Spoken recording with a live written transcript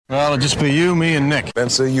Well, it'll just be you, me, and Nick.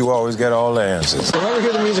 Spencer, you always get all the answers. Whenever you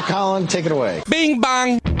hear the music, Colin, take it away. Bing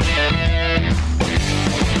bong.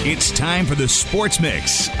 It's time for the Sports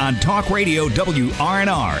Mix on Talk Radio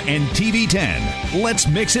WRNR and TV 10. Let's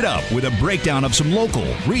mix it up with a breakdown of some local,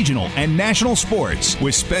 regional, and national sports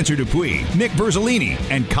with Spencer Dupuis, Nick Verzolini,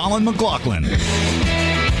 and Colin McLaughlin.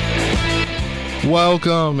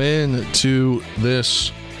 Welcome into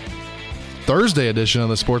this Thursday edition of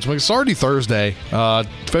the Sports Mix. It's already Thursday,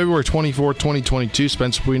 February 24th, 2022.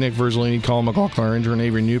 Spencer Dupuis, Nick Verzolini, Colin McLaughlin, our intern,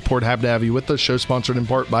 Avery Newport. Happy to have you with us. Show sponsored in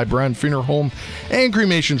part by Brown Funeral Home and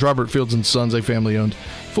Cremations Robert Fields and Sons, a family-owned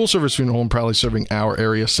full-service funeral home proudly serving our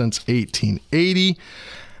area since 1880.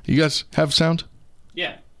 You guys have sound?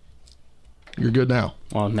 Yeah. You're good now.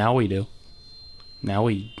 Well, now we do. Now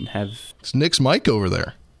we have... It's Nick's mic over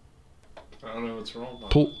there. I don't know what's wrong.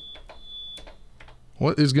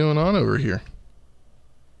 What is going on over here?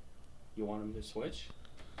 You want him to switch?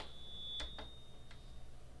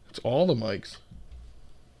 It's all the mics.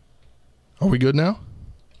 Are we good now?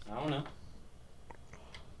 I don't know.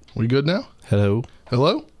 We good now? Hello.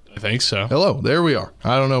 Hello? I think so. Hello. There we are.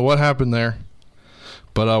 I don't know what happened there,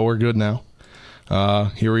 but we're good now.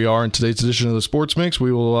 Here we are in today's edition of the Sports Mix.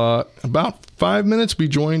 We will, about 5 minutes, be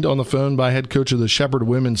joined on the phone by head coach of the Shepherd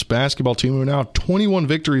women's basketball team, who are now 21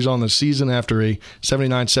 victories on the season after a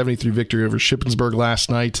 79-73 victory over Shippensburg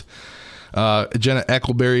last night. Jenna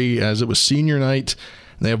Eckleberry, as it was senior night.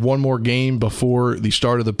 They have one more game before the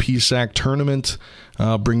start of the PSAC tournament.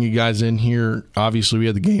 Bring you guys in here. Obviously, we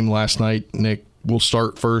had the game last night. Nick, we'll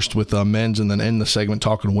start first with men's and then end the segment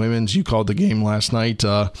talking women's. You called the game last night.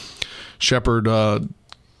 Shepherd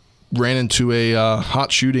ran into a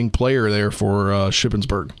hot shooting player there for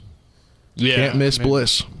Shippensburg. Yeah, Can't miss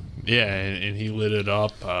Bliss. Yeah, and he lit it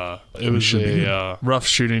up. It was a rough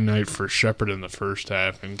shooting night for Shepherd in the first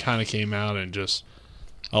half, and kind of came out and just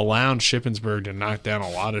allowed Shippensburg to knock down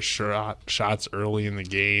a lot of shots early in the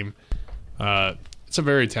game. It's a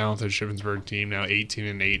very talented Shippensburg team, now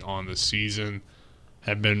 18-8 on the season.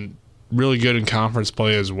 Have been really good in conference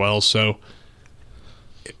play as well, so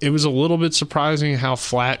it was a little bit surprising how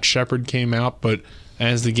flat Shepherd came out, but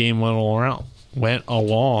as the game went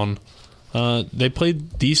along, they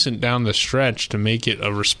played decent down the stretch to make it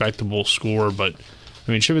a respectable score. But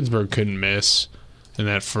I mean, Shippensburg couldn't miss in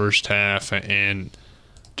that first half, and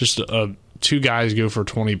just two guys go for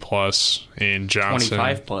 20 plus, and Johnson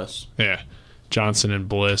 25 plus. Yeah, Johnson and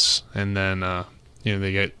Bliss, and then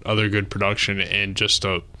they get other good production and just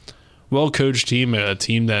a well coached team, a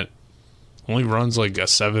team that only runs like a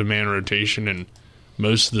 7-man rotation, and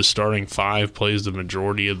most of the starting 5 plays the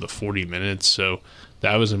majority of the 40 minutes, so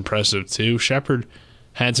that was impressive too. Shepherd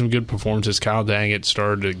had some good performances. Kyle Daggett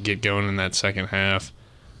started to get going in that second half.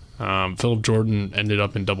 Philip Jordan ended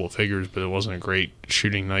up in double figures, but it wasn't a great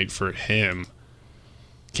shooting night for him.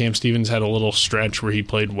 Cam Stevens had a little stretch where he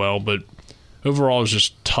played well, but overall it was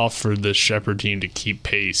just tough for this Shepherd team to keep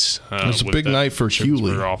pace. It's a big night for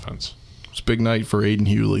Hewley. Offense. It's a big night for Aiden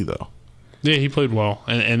Hewley, though. Yeah, he played well,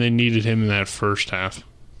 and they needed him in that first half.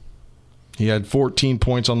 He had 14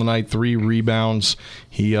 points on the night, 3 rebounds.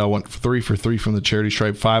 He went 3 for 3 from the charity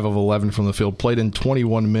stripe, 5 of 11 from the field. Played in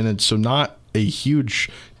 21 minutes, so not a huge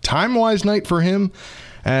time-wise night for him,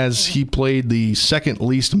 as he played the second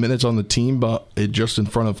least minutes on the team, but just in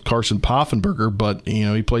front of Carson Poffenberger. But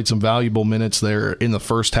he played some valuable minutes there in the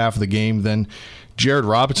first half of the game. Then Jared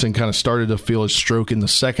Robinson kind of started to feel his stroke in the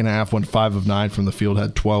second half, went 5 of 9 from the field,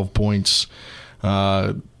 had 12 points.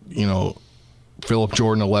 Philip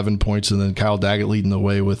Jordan, 11 points, and then Kyle Daggett leading the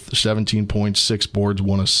way with 17 points, 6 boards,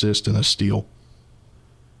 1 assist, and a steal.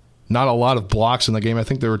 Not a lot of blocks in the game. I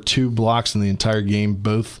think there were 2 blocks in the entire game.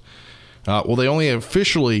 Both, they only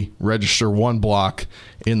officially register 1 block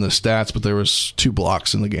in the stats, but there was 2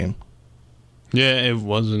 blocks in the game. Yeah, it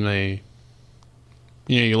wasn't a...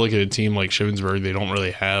 you look at a team like Shippensburg, they don't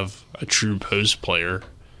really have a true post player.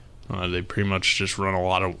 They pretty much just run a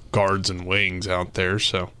lot of guards and wings out there,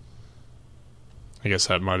 so I guess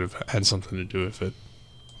that might have had something to do with it.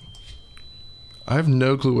 I have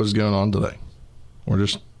no clue what's going on today.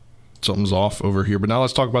 Something's off over here. But now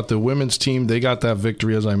let's talk about the women's team. They got that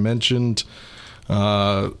victory, as I mentioned.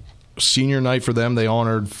 Senior night for them. They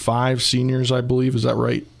honored 5 seniors, I believe. Is that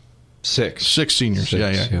right? 6. 6 seniors.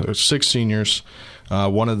 6, yeah. There's 6 seniors.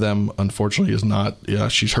 One of them, unfortunately, is not.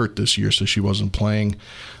 She's hurt this year, so she wasn't playing.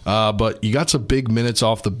 But you got some big minutes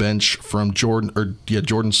off the bench from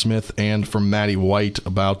Jordan Smith and from Maddie White.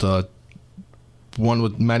 About one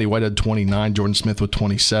with Maddie White had 29, Jordan Smith with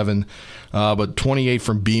 27, but 28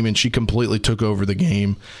 from Beeman. She completely took over the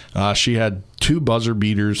game. She had 2 buzzer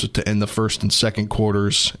beaters to end the first and second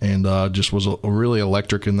quarters, and just was really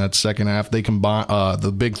electric in that second half. They combined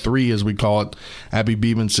the big three, as we call it. Abby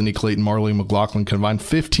Beeman, Cindy Clayton, Marley McLaughlin combined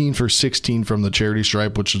 15 for 16 from the charity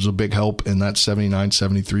stripe, which was a big help in that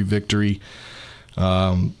 79-73 victory.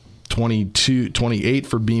 28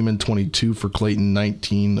 for Beeman, 22 for Clayton,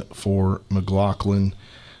 19 for McLaughlin,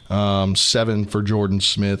 7 for Jordan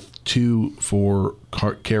Smith, 2 for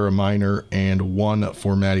Kara Miner, and 1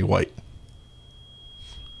 for Maddie White.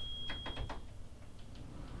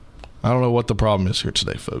 I don't know what the problem is here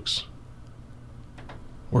today, folks.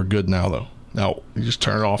 We're good now, though. Now, you just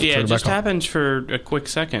turn it off. Yeah, turn it it just back on. happened for a quick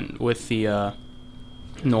second with the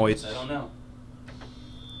noise. I don't know.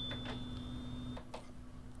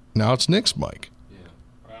 Now it's Nick's mic.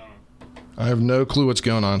 Yeah. I have no clue what's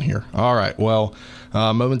going on here. All right. Well,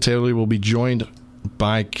 momentarily we'll be joined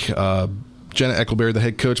by Jenna Eckleberry, the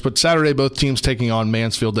head coach. But Saturday, both teams taking on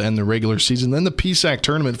Mansfield to end the regular season. Then the PSAC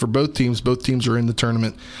tournament for both teams. Both teams are in the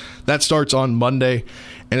tournament. That starts on Monday.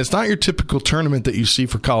 And it's not your typical tournament that you see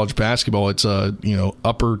for college basketball. It's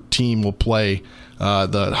upper team will play.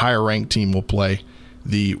 The higher ranked team will play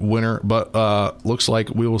the winner. But looks like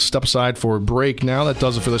we will step aside for a break now. That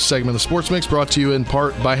does it for this segment of the Sports Mix, brought to you in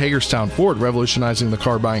part by Hagerstown Ford, revolutionizing the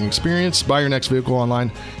car buying experience. Buy your next vehicle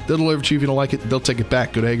online. They'll deliver to you. If you don't like it, they'll take it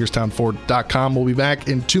back. Go to HagerstownFord.com. We'll be back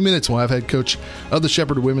in 2 minutes. We'll have head coach of the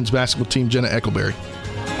Shepherd women's basketball team, Jenna Eckleberry.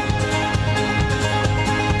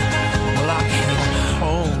 Well, I came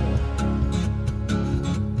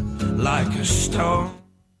home like a stone.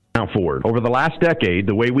 Ford. Over the last decade,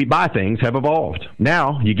 the way we buy things have evolved.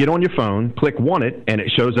 Now, you get on your phone, click Want It, and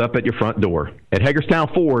it shows up at your front door. At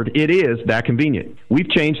Hagerstown Ford, it is that convenient. We've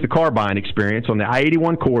changed the car buying experience on the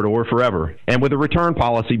I-81 corridor forever. And with a return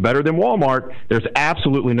policy better than Walmart, there's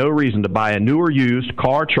absolutely no reason to buy a new or used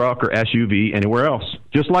car, truck, or SUV anywhere else.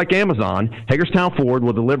 Just like Amazon, Hagerstown Ford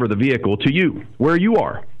will deliver the vehicle to you, where you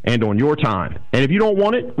are, and on your time. And if you don't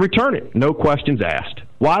want it, return it. No questions asked.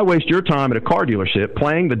 Why waste your time at a car dealership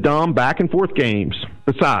playing the dumb back-and-forth games?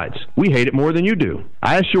 Besides, we hate it more than you do.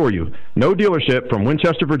 I assure you, no dealership from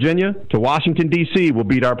Winchester, Virginia to Washington, D.C. will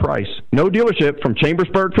beat our price. No dealership from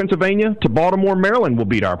Chambersburg, Pennsylvania to Baltimore, Maryland will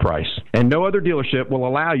beat our price. And no other dealership will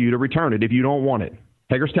allow you to return it if you don't want it.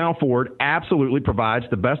 Hagerstown Ford absolutely provides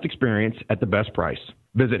the best experience at the best price.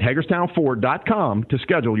 Visit HagerstownFord.com to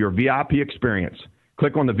schedule your VIP experience.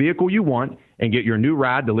 Click on the vehicle you want and get your new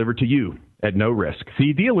ride delivered to you at no risk.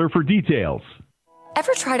 See dealer for details.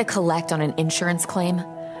 Ever try to collect on an insurance claim?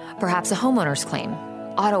 Perhaps a homeowner's claim,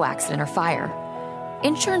 auto accident, or fire.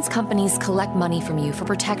 Insurance companies collect money from you for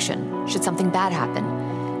protection should something bad happen.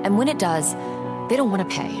 And when it does, they don't want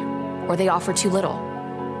to pay, or they offer too little.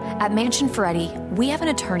 At Mansion Ferretti, we have an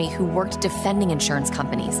attorney who worked defending insurance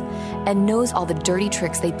companies and knows all the dirty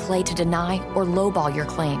tricks they play to deny or lowball your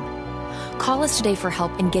claim. Call us today for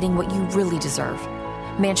help in getting what you really deserve.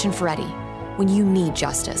 Mansion Ferretti, when you need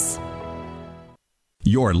justice.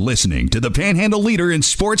 You're listening to the Panhandle leader in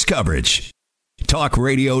sports coverage. Talk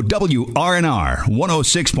Radio WRNR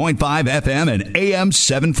 106.5 FM and AM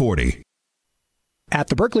 740. At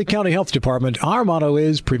the Berkeley County Health Department, our motto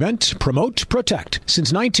is prevent, promote, protect.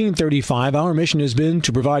 Since 1935, our mission has been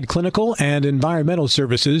to provide clinical and environmental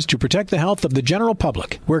services to protect the health of the general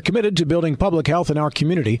public. We're committed to building public health in our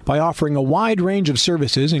community by offering a wide range of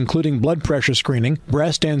services, including blood pressure screening,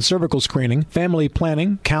 breast and cervical screening, family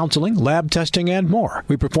planning, counseling, lab testing, and more.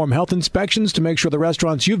 We perform health inspections to make sure the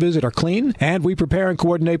restaurants you visit are clean, and we prepare and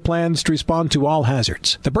coordinate plans to respond to all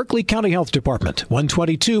hazards. The Berkeley County Health Department,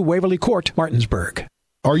 122 Waverly Court, Martinsburg.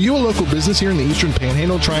 Are you a local business here in the Eastern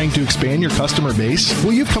Panhandle trying to expand your customer base?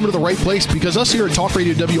 Well, you've come to the right place because us here at Talk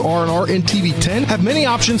Radio WRNR and TV10 have many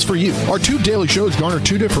options for you. Our 2 daily shows garner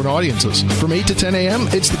 2 different audiences. From 8 to 10 a.m.,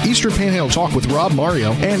 it's the Eastern Panhandle Talk with Rob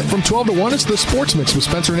Mario. And from 12 to 1, it's the Sports Mix with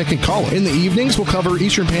Spencer, Nick, and Colin. In the evenings, we'll cover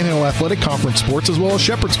Eastern Panhandle Athletic Conference sports as well as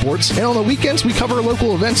Shepherd sports. And on the weekends, we cover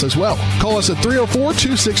local events as well. Call us at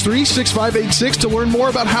 304-263-6586 to learn more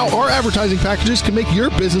about how our advertising packages can make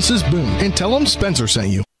your businesses boom. And tell them Spencer sent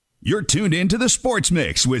you. You're tuned in to the Sports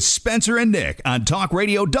Mix with Spencer and Nick on Talk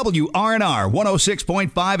Radio WRNR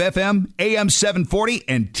 106.5 FM, AM 740,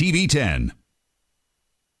 and TV 10.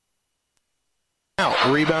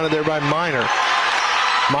 Out, rebounded there by Miner.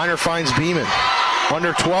 Miner finds Beeman.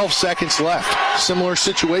 Under 12 seconds left. Similar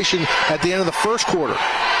situation at the end of the first quarter.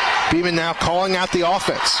 Beeman now calling out the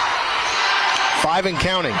offense. 5 and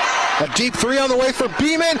counting. A deep 3 on the way for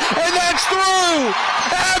Beeman, and that's through!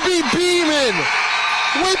 Abby Beeman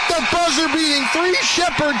with the buzzer-beating three.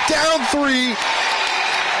 Shepherd down 3.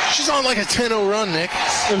 She's on like a 10-0 run, Nick.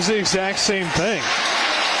 It was the exact same thing.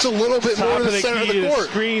 It's a little bit more to the center of the court.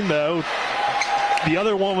 Screen, though. The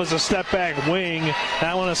other one was a step-back wing.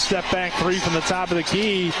 That one a step-back 3 from the top of the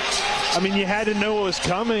key. I mean, you had to know what was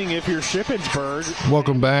coming if you're Shippensburg.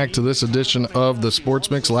 Welcome back to this edition of the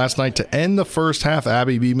Sports Mix. Last night, to end the first half,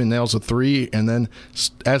 Abby Beeman nails a 3, and then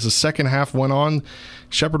as the second half went on,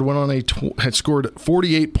 Shepherd went on had scored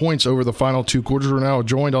 48 points over the final 2 quarters. We're now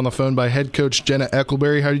joined on the phone by head coach Jenna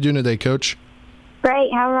Eckleberry. How are you doing today, Coach?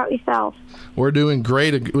 Great. How about yourself? We're doing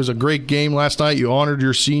great. It was a great game last night. You honored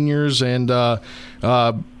your seniors, and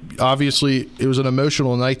obviously it was an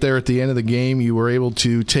emotional night there at the end of the game. You were able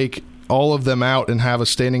to take all of them out and have a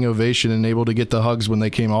standing ovation and able to get the hugs when they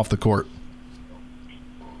came off the court.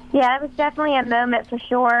 Yeah, it was definitely a moment for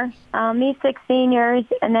sure. These 6 seniors,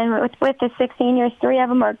 and then with the 6 seniors, 3 of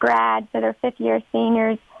them are grads, so they're fifth-year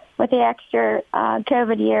seniors with the extra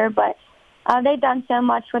COVID year. But they've done so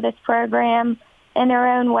much for this program in their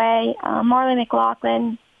own way. Marley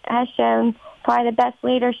McLaughlin has shown probably the best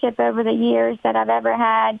leadership over the years that I've ever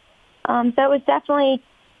had. So it was definitely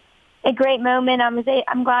a great moment.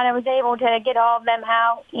 I'm glad I was able to get all of them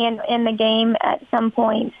out in the game at some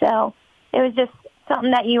point. So it was just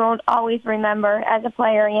something that you will always remember as a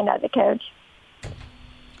player and as a coach.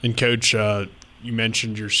 And Coach, you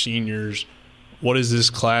mentioned your seniors. What does this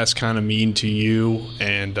class kind of mean to you?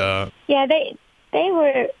 And yeah, they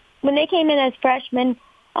were, when they came in as freshmen,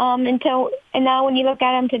 and now when you look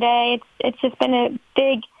at them today, it's just been a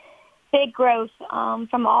big growth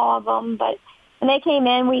from all of them. But when they came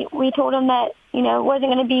in, we told them that it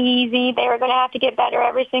wasn't going to be easy. They were going to have to get better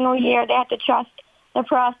every single year. They have to trust the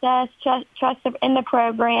process, trust in the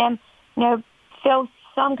program. Feel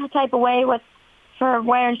some type of way for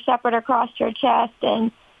wearing Shepherd across your chest, and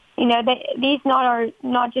these are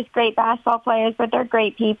not just great basketball players, but they're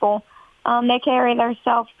great people. They carry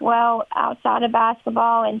themselves well outside of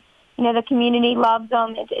basketball, and the community loves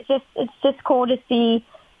them. It's just cool to see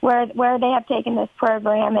where they have taken this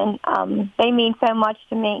program, and they mean so much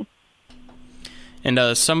to me.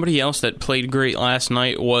 And somebody else that played great last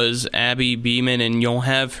night was Abby Beeman, and you'll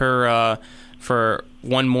have her for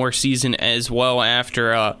one more season as well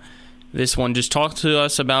after this one. Just talk to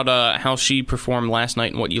us about how she performed last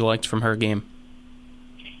night and what you liked from her game.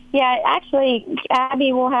 Yeah, actually,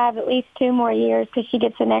 Abby will have at least 2 more years because she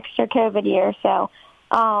gets an extra COVID year. So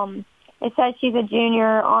it says she's a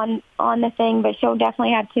junior on the thing, but she'll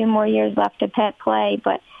definitely have 2 more years left to play.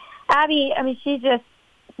 But Abby, she's just,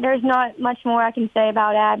 there's not much more I can say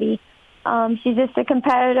about Abby. She's just a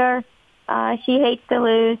competitor. She hates to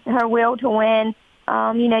lose. Her will to win.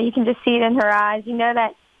 You can just see it in her eyes. You know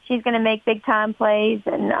that she's going to make big-time plays,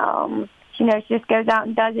 and she just goes out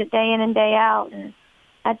and does it day in and day out. And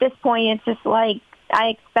at this point, it's just like I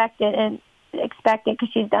expect it because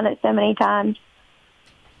she's done it so many times.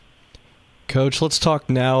 Coach, let's talk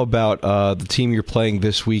now about the team you're playing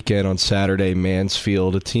this weekend on Saturday,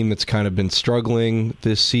 Mansfield, a team that's kind of been struggling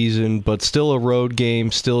this season, but still a road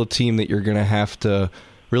game, still a team that you're going to have to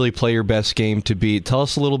really play your best game to beat. Tell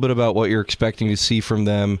us a little bit about what you're expecting to see from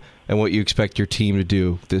them and what you expect your team to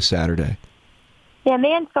do this Saturday. Yeah,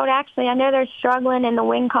 Mansfield, actually, I know they're struggling in the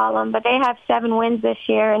win column, but they have 7 wins this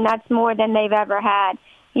year, and that's more than they've ever had.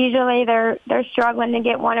 Usually they're struggling to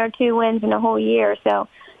get 1 or 2 wins in a whole year, so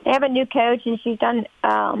they have a new coach, and she's done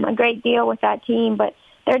a great deal with that team, but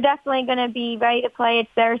they're definitely going to be ready to play. It's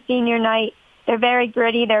their senior night. They're very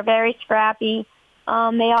gritty. They're very scrappy.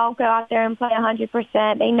 They all go out there and play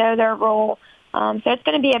 100%. They know their role. So it's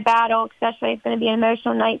going to be a battle, especially it's going to be an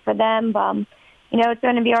emotional night for them. It's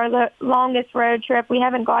going to be our longest road trip. We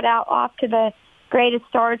haven't got out off to the greatest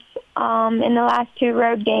starts in the last 2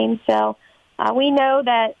 road games. So we know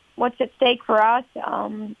that what's at stake for us.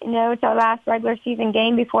 It's our last regular season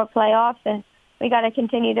game before playoffs, and we got to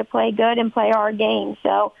continue to play good and play our game.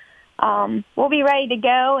 So we'll be ready to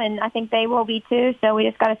go, and I think they will be too. So we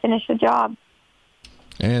just got to finish the job.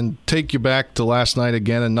 And take you back to last night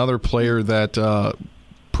again, another player that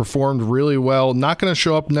performed really well. Not going to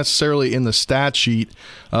show up necessarily in the stat sheet.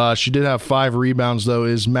 She did have 5 rebounds, though,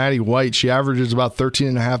 is Maddie White. She averages about 13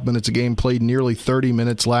 and a half minutes a game, played nearly 30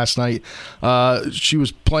 minutes last night. She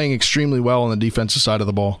was playing extremely well on the defensive side of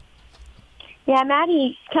the ball. Yeah,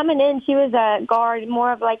 Maddie, coming in, she was a guard,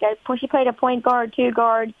 more of like she played a point guard, 2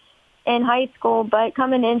 guard in high school, but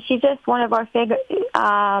coming in, she's just one of our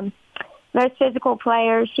most physical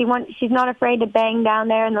players. She's not afraid to bang down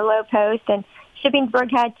there in the low post, and Shippensburg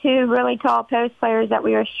had 2 really tall post players that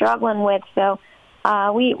we were struggling with. So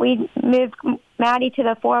we moved Maddie to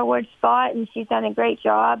the forward spot, and she's done a great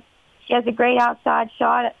job. She has a great outside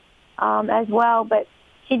shot as well, but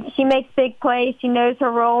she makes big plays. She knows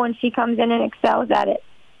her role, and she comes in and excels at it.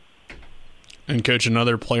 And, Coach,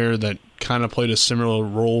 another player that kind of played a similar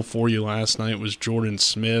role for you last night was Jordan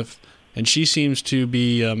Smith, and she seems to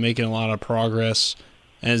be making a lot of progress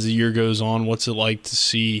as the year goes on. What's it like to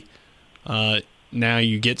see now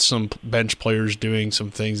you get some bench players doing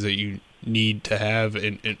some things that you need to have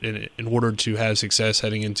in order to have success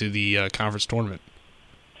heading into the conference tournament?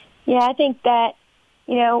 Yeah, I think that,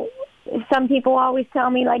 some people always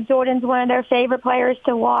tell me, like, Jordan's one of their favorite players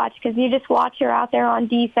to watch because you just watch her out there on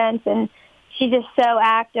defense, and she's just so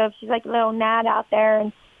active. She's like a little gnat out there.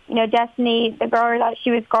 And, Destiny, the girl that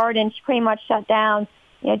she was guarding, she pretty much shut down.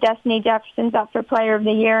 Destiny Jefferson's up for Player of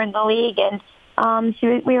the Year in the league, and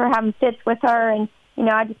we were having fits with her, and,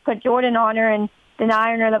 I just put Jordan on her and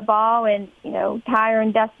denying her the ball and,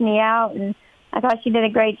 tiring Destiny out, and I thought she did a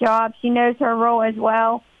great job. She knows her role as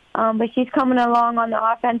well, but she's coming along on the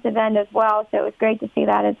offensive end as well, so it was great to see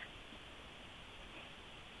that.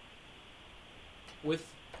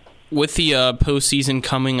 With the postseason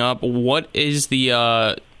coming up, what is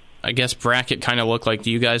the, bracket kind of look like?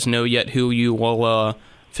 Do you guys know yet who you will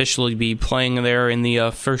officially be playing there in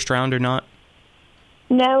the first round or not?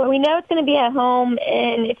 No, we know it's going to be at home,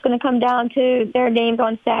 and it's going to come down to their games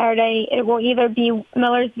on Saturday. It will either be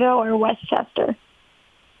Millersville or Westchester.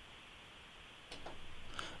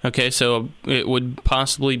 Okay, so it would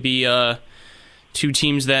possibly be two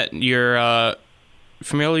teams that you're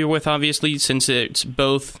familiar with, obviously, since it's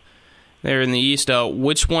both there in the East.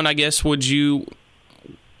 Which one, I guess, would you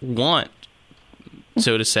want,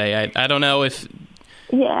 so to say? I don't know if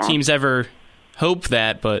teams ever hope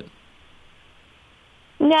that, but...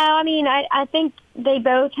 No, I think they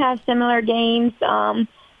both have similar games.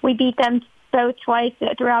 We beat them both twice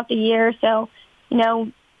throughout the year, so,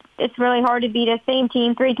 it's really hard to beat a same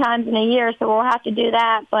team 3 times in a year, so we'll have to do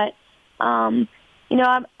that. But, I'm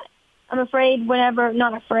afraid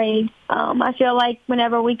not afraid. I feel like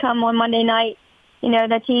whenever we come on Monday night,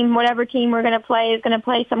 whatever team we're going to play is going to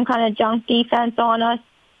play some kind of junk defense on us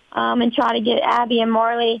and try to get Abby and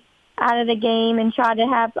Marley out of the game and try to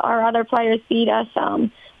have our other players beat us.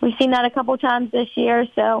 We've seen that a couple times this year,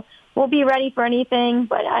 so we'll be ready for anything,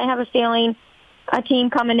 but I have a feeling a team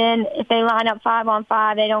coming in, if they line up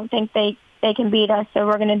 5-on-5, they don't think they can beat us, so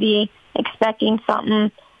we're going to be expecting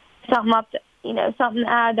something up, something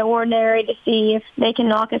out of the ordinary to see if they can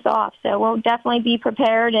knock us off. So we'll definitely be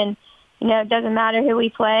prepared, and, it doesn't matter who we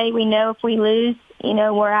play. We know if we lose,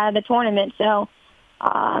 we're out of the tournament, so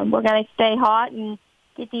we're going to stay hot and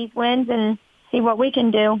get these wins and see what we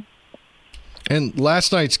can do. And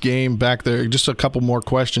last night's game back there, just a couple more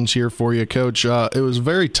questions here for you, Coach. It was a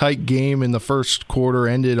very tight game in the first quarter,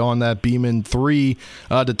 ended on that Beeman 3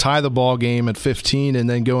 to tie the ball game at 15, and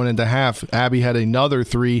then going into half, Abby had another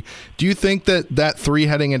 3. Do you think that 3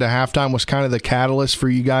 heading into halftime was kind of the catalyst for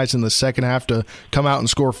you guys in the second half to come out and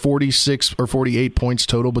score 46 or 48 points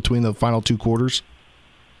total between the final 2 quarters?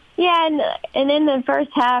 Yeah, and in the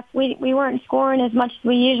first half, we weren't scoring as much as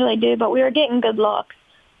we usually do, but we were getting good looks.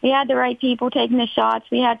 We had the right people taking the shots.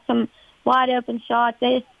 We had some wide-open shots.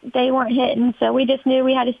 They weren't hitting, so we just knew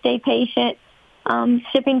we had to stay patient.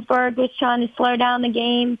 Shippensburg was trying to slow down the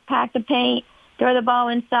game, pack the paint, throw the ball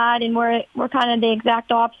inside, and we're kind of the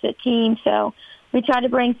exact opposite team. So we tried to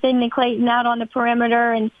bring Sydney Clayton out on the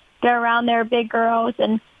perimeter and go around their big girls,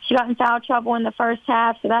 and she got in foul trouble in the first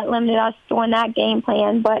half, so that limited us doing that game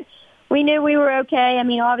plan. But we knew we were okay.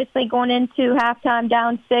 Obviously going into halftime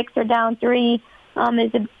down 6 or down 3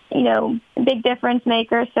 is a big difference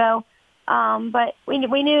maker. So, but we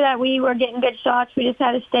knew that we were getting good shots. We just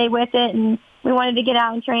had to stay with it, and we wanted to get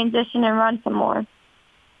out in transition and run some more.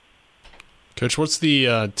 Coach, what's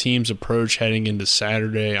the team's approach heading into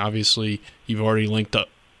Saturday? Obviously, you've already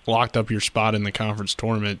locked up your spot in the conference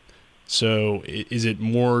tournament. So, is it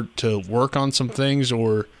more to work on some things,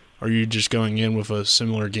 or are you just going in with a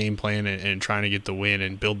similar game plan and trying to get the win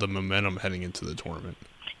and build the momentum heading into the tournament?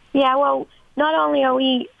 Yeah, well, not only are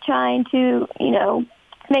we trying to,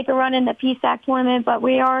 make a run in the PSAC tournament, but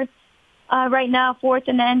we are right now 4th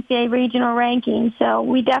in the NCAA regional ranking. So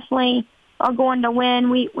we definitely are going to win.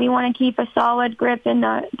 We want to keep a solid grip in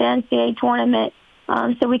the NCAA tournament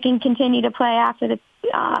so we can continue to play after the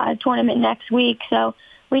tournament next week. So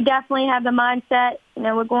we definitely have the mindset,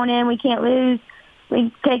 we're going in, we can't lose.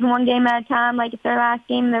 We take one game at a time like it's our last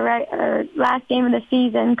game of the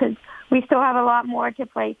season because we still have a lot more to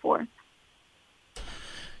play for.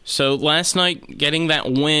 So last night, getting that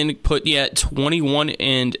win put you at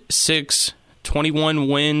 21-6. 21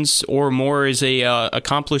 wins or more is a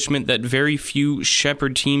accomplishment that very few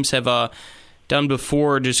Shepherd teams have done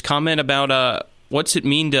before. Just comment about what's it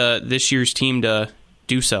mean to this year's team to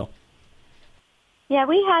do so? Yeah,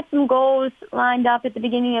 we had some goals lined up at the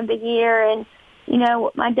beginning of the year, and,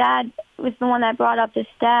 my dad was the one that brought up the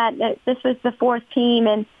stat that this was the fourth team,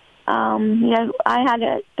 and, I had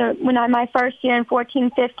my first year in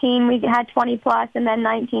 14-15, we had 20-plus, and then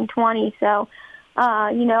 19-20, so,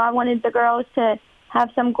 I wanted the girls to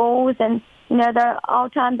have some goals, and, their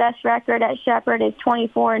all-time best record at Shepherd is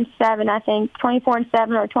 24-7, I think, 24-7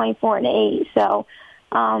 or 24-8, so,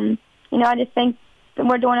 I just think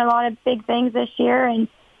we're doing a lot of big things this year, and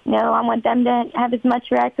I want them to have as much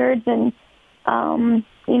records and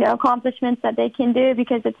accomplishments that they can do,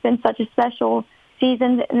 because it's been such a special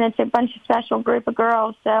season and it's a bunch of special group of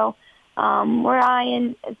girls. So we're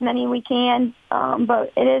eyeing as many we can,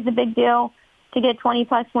 but it is a big deal to get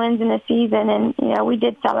 20-plus wins in a season, and we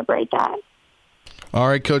did celebrate that. All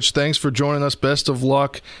right, Coach, thanks for joining us. Best of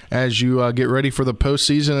luck as you get ready for the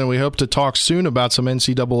postseason, and we hope to talk soon about some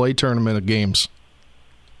NCAA tournament games.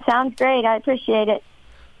 Sounds great. I appreciate it.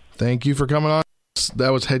 Thank you for coming on. That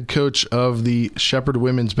was head coach of the Shepherd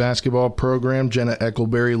women's basketball program, Jenna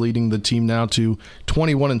Eckleberry, leading the team now to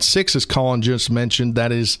 21-6, as Colin just mentioned.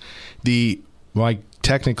 That is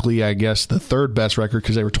technically, I guess, the third best record,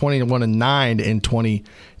 because they were 21-9 in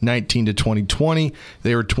 2019 to 2020.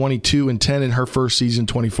 They were 22-10 in her first season,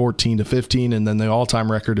 2014-15, and then the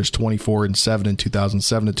all-time record is 24-7 in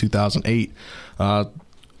 2007 to 2008.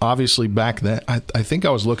 Obviously, back then, I think I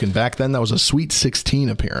was looking back then, that was a Sweet 16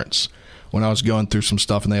 appearance when I was going through some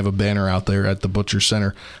stuff, and they have a banner out there at the Butcher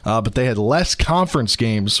Center. But they had less conference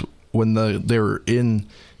games when they were in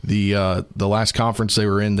the last conference they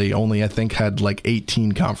were in. They only, I think, had like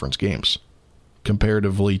 18 conference games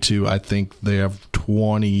comparatively to, I think they have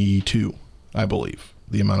 22, I believe,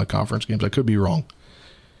 the amount of conference games. I could be wrong.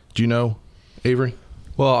 Do you know, Avery?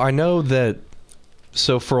 Well, I know that.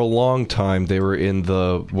 So for a long time, they were in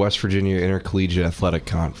the West Virginia Intercollegiate Athletic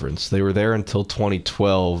Conference. They were there until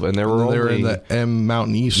 2012, and they were in the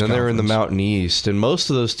Mountain East. Then they were in the Mountain East, and most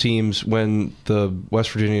of those teams, when the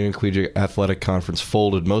West Virginia Intercollegiate Athletic Conference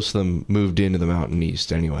folded, most of them moved into the Mountain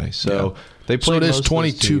East anyway. So they played. So it is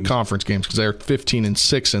 22 conference games, because they're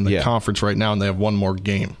 15-6 in the conference right now, and they have one more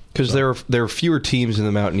game. Because there are fewer teams in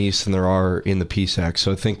the Mountain East than there are in the PSAC,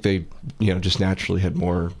 so I think they just naturally had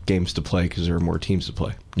more games to play because there were more teams to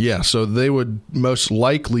play. Yeah, so they would most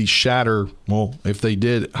likely shatter. Well, if they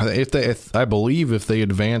did, I believe if they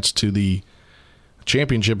advanced to the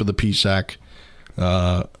championship of the PSAC,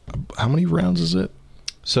 how many rounds is it?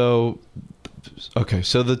 So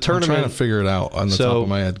the tournament. I'm trying to figure it out on the top of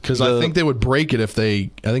my head, because I think they would break it if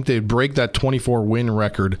they. I think they'd break that 24 win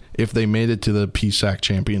record if they made it to the PSAC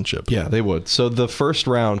championship. Yeah, they would. So the first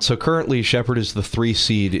round. So currently, Shepherd is the 3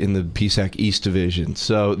 seed in the PSAC East Division.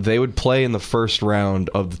 So they would play in the first round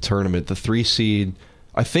of the tournament. The 3 seed.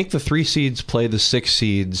 I think the 3 seeds play the 6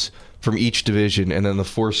 seeds from each division, and then the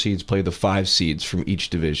 4 seeds play the 5 seeds from each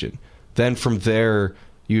division. Then from there,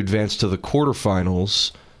 you advance to the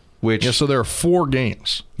quarterfinals. So there are 4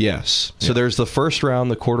 games. Yes. So there's the first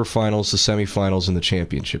round, the quarterfinals, the semifinals, and the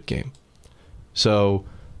championship game. So,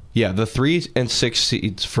 the 3 and 6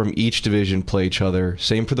 seeds from each division play each other.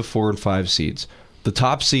 Same for the 4 and 5 seeds. The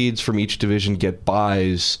top seeds from each division get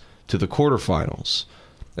byes to the quarterfinals.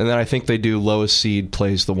 And then I think they do lowest seed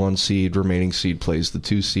plays the 1 seed, remaining seed plays the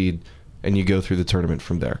 2 seed, and you go through the tournament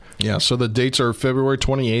from there. Yeah, so the dates are February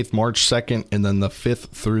 28th, March 2nd, and then the 5th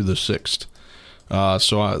through the 6th.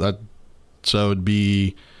 So it'd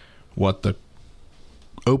be the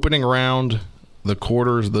opening round, the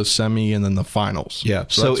quarters, the semi, and then the finals. Yeah.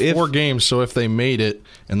 So that's 4 games. So if they made it,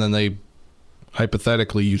 and then they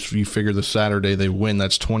hypothetically you figure the Saturday they win,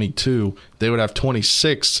 that's 22. They would have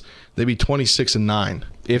 26. They'd be 26-9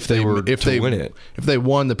 if they win it. If they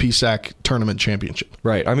won the PSAC tournament championship.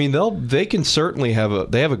 Right. I mean, they can certainly have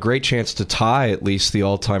a great chance to tie at least the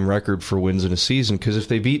all-time record for wins in a season, because if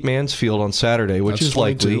they beat Mansfield on Saturday, which is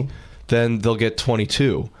likely, then they'll get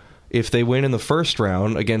 22. If they win in the first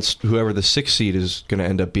round against whoever the 6th seed is going to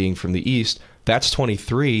end up being from the East, that's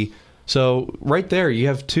 23. So right there, you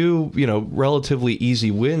have 2, relatively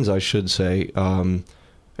easy wins, I should say.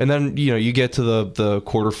 And then, you get to the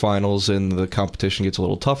quarterfinals and the competition gets a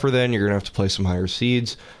little tougher then. You're going to have to play some higher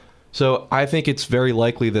seeds. So I think it's very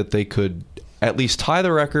likely that they could at least tie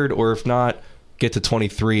the record, or if not, get to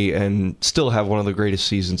 23 and still have one of the greatest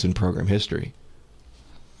seasons in program history.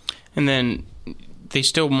 And then they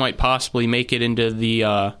still might possibly make it into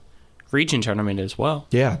the region tournament as well.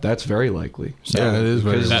 Yeah, that's very likely. So, it is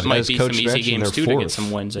very likely. That might be some easy games too to get some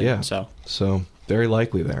wins in. Yeah, so very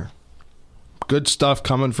likely there. good stuff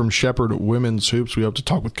coming from Shepherd Women's Hoops. We hope to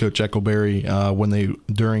talk with Coach Eckleberry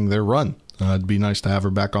during their run. It'd be nice to have her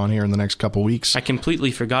back on here in the next couple weeks. I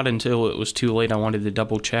completely forgot until it was too late. I wanted to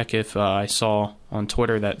double check if I saw on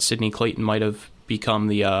Twitter that Sydney Clayton might have become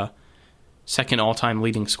the second all-time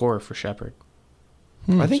leading scorer for Shepherd.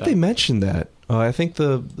 I think they mentioned that. I think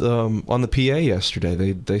on the PA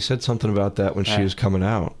yesterday they said something about that when she was coming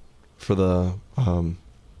out for the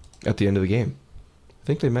at the end of the game. I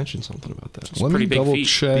think they mentioned something about that. Let me double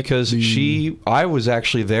check because I was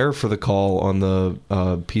actually there for the call on the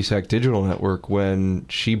PSAC Digital Network when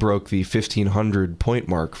she broke the 1,500 point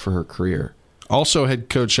mark for her career. Also, head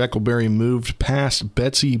coach Eckleberry moved past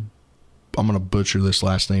Betsy. I'm going to butcher this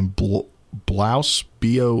last name. Blouse,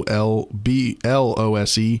 Bolblose,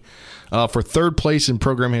 for third place in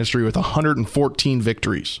program history with 114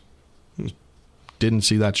 victories. Didn't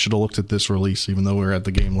see that. Should have looked at this release, even though we were at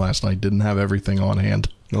the game last night. Didn't have everything on hand.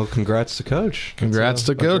 Well, congrats to Coach. Congrats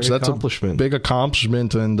to Coach. That's a big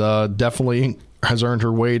accomplishment, and definitely has earned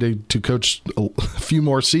her way to coach a few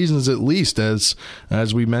more seasons at least. As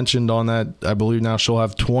we mentioned on that, I believe now she'll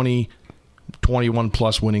have 21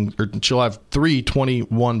 plus winning, or she'll have 3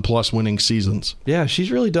 21 plus winning seasons. Yeah,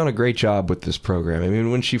 she's really done a great job with this program. I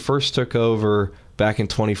mean, when she first took over back in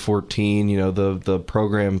 2014, the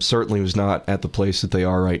program certainly was not at the place that they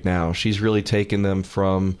are right now. She's really taken them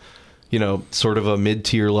from, sort of a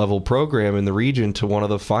mid-tier level program in the region to one of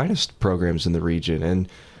the finest programs in the region. And,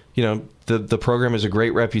 the program has a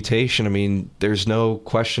great reputation. I mean, there's no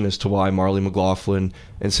question as to why Marley McLaughlin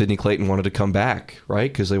and Sydney Clayton wanted to come back,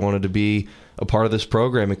 right? Because they wanted to be a part of this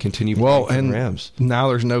program and continue playing for the Rams. Now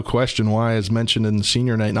there's no question why, as mentioned in the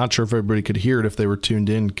senior night. Not sure if everybody could hear it if they were tuned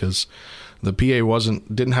in, because the PA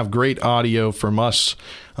didn't have great audio from us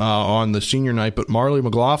on the senior night, but Marley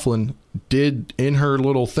McLaughlin did, in her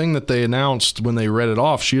little thing that they announced when they read it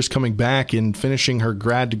off, she is coming back and finishing her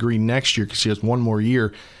grad degree next year because she has one more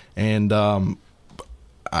year, and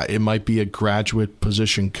it might be a graduate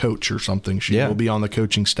position coach or something. She will be on the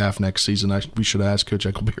coaching staff next season. We should ask Coach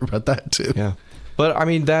Eckleberry about that too. Yeah. But I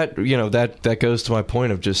mean, that goes to my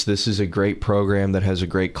point of just, this is a great program that has a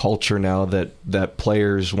great culture now that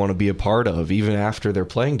players want to be a part of, even after their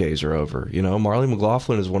playing days are over. Marley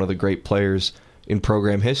McLaughlin is one of the great players in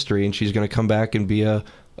program history, and she's going to come back and be a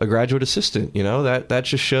graduate assistant. That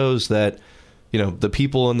just shows that, the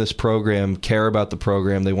people in this program care about the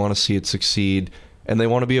program. They want to see it succeed, and they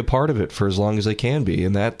want to be a part of it for as long as they can be.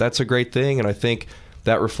 And that's a great thing. And I think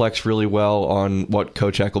that reflects really well on what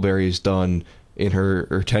Coach Eckleberry has done in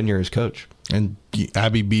her tenure as coach. And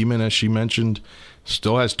Abby Beeman, as she mentioned,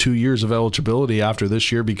 still has 2 years of eligibility after this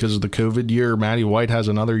year because of the COVID year. Maddie White has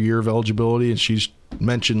another year of eligibility, and she's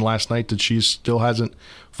mentioned last night that she still hasn't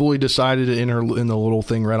fully decided in the little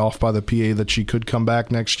thing read off by the PA that she could come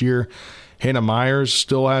back next year. Hannah Myers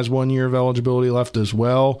still has 1 year of eligibility left as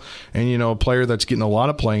well. And, a player that's getting a lot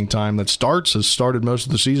of playing time has started most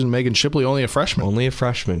of the season. Megan Shipley, only a freshman. Only a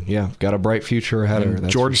freshman, yeah. Got a bright future ahead of her.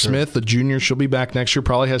 Jordan Smith, the junior, she'll be back next year,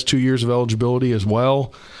 probably has 2 years of eligibility as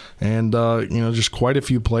well. And, just quite a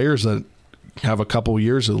few players that have a couple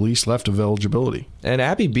years at least left of eligibility. And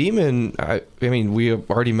Abby Beeman, I mean, we have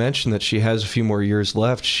already mentioned that she has a few more years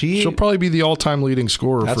left. She'll probably be the all-time leading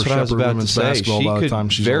scorer for Shepherd women's basketball by the time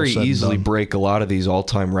she's all said and done. She could very easily break a lot of these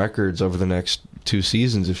all-time records over the next 2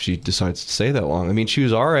 seasons if she decides to stay that long. I mean, she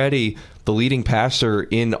was already the leading passer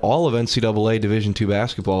in all of NCAA Division II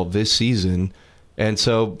basketball this season, and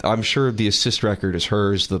so I'm sure the assist record is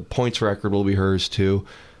hers. The points record will be hers too.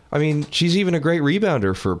 I mean, she's even a great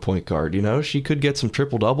rebounder for a point guard, She could get some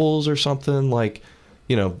triple-doubles or something.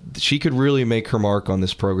 She could really make her mark on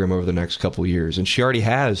this program over the next couple of years. And she already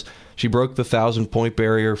has. She broke the 1,000-point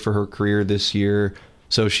barrier for her career this year.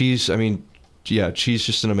 So she's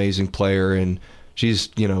just an amazing player. And she's,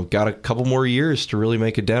 got a couple more years to really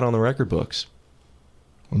make a dent on the record books.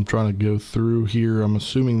 I'm trying to go through here. I'm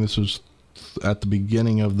assuming this was at the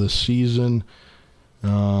beginning of the season.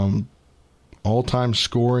 All-time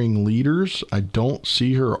scoring leaders. I don't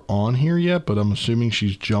see her on here yet, but I'm assuming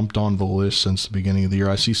she's jumped on the list since the beginning of the year.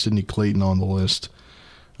 I see Sydney Clayton on the list.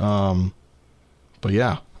 But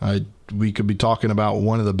yeah, we could be talking about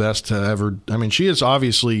one of the best to ever. I mean, she is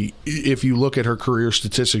obviously, if you look at her career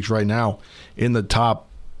statistics right now, in the top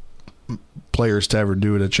players to ever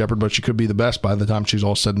do it at Shepherd, but she could be the best by the time she's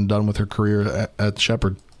all said and done with her career at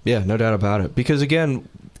Shepherd. Yeah, no doubt about it. Because again,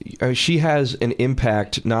 she has an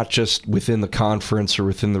impact not just within the conference or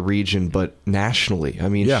within the region, but nationally. I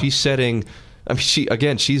mean, she's setting. I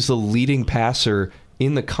mean, she's the leading passer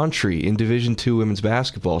in the country in Division II women's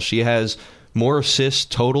basketball. She has more assists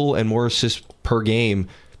total and more assists per game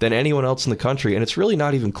than anyone else in the country, and it's really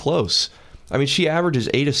not even close. I mean, she averages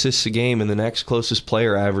 8 assists a game, and the next closest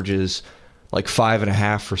player averages like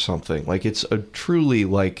 5.5 or something. Like, it's a truly,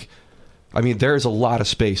 like, I mean, there's a lot of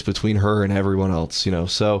space between her and everyone else, you know.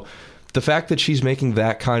 So the fact that she's making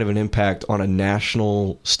that kind of an impact on a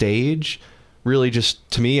national stage really just,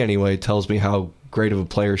 to me anyway, tells me how great of a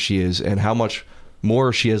player she is and how much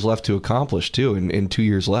more she has left to accomplish, too, in 2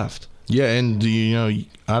 years left. Yeah, and, you know,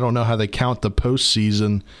 I don't know how they count the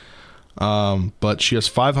postseason, but she has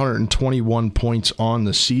 521 points on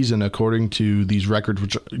the season, according to these records,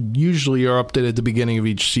 which usually are updated at the beginning of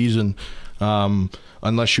each season,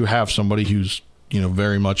 unless you have somebody who's, you know,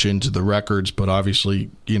 very much into the records. But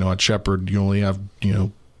obviously, you know, at Shepherd, you only have, you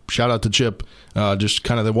know, shout out to Chip, just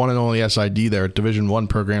kind of the one and only SID there. At Division I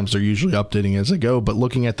programs, they're usually updating as they go. But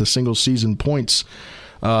looking at the single season points,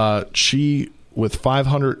 she, with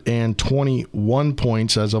 521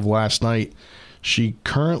 points as of last night, she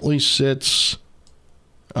currently sits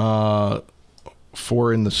in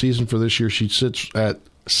the season for this year, she sits at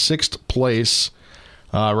 6th place,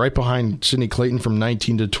 right behind Sydney Clayton from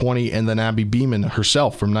 19 to 20, and then Abby Beeman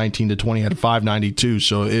herself from 19 to 20 at 592.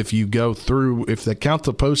 So if you go through, if they count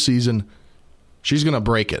the postseason, she's going to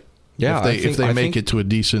break it. Yeah, if they make it to a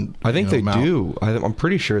decent, I think they amount. do. I'm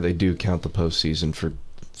pretty sure they do count the postseason for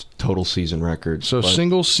total season record. So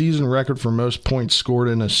single season record for most points scored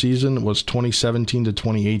in a season was 2017 to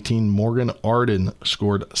 2018. Morgan Arden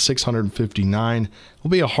scored 659. It'll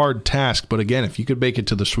be a hard task, but again, if you could make it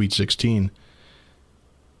to the Sweet 16,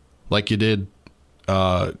 like you did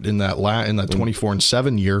in that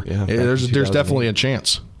 24-7 year, there's definitely a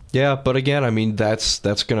chance. Yeah, but again, I mean, that's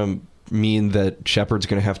going to mean that Shepherd's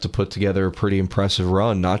going to have to put together a pretty impressive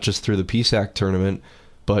run, not just through the PSAC tournament,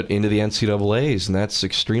 but into the NCAAs, and that's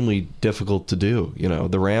extremely difficult to do. You know,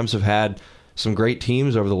 the Rams have had some great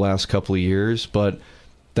teams over the last couple of years, but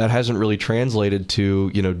that hasn't really translated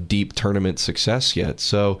to, you know, deep tournament success yet.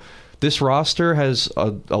 So this roster has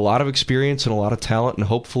a lot of experience and a lot of talent, and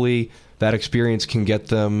hopefully that experience can get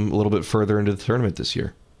them a little bit further into the tournament this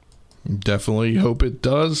year. Definitely hope it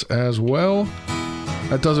does as well.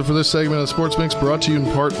 That does it for this segment of the Sports Mix, brought to you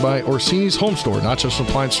in part by Orsini's Home Store. Not just an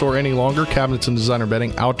appliance store any longer. Cabinets and designer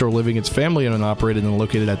bedding, outdoor living. It's family owned and operated and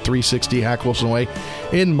located at 360 Hack Wilson Way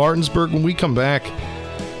in Martinsburg. When we come back,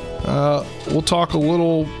 we'll talk a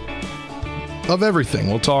little of everything.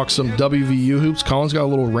 We'll talk some WVU hoops. Colin's got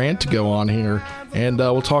a little rant to go on here. And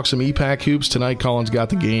we'll talk some EPAC hoops. Tonight, Colin's got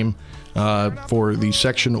the game for the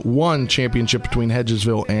Section 1 championship between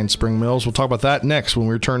Hedgesville and Spring Mills. We'll talk about that next when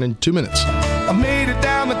we return in 2 minutes. I made it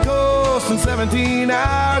down the coast in 17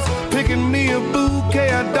 hours, picking me a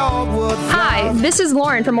bouquet of dogwood flowers. Hi, this is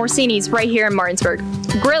Lauren from Orsini's right here in Martinsburg.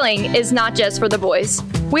 Grilling is not just for the boys.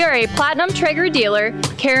 We are a Platinum Traeger dealer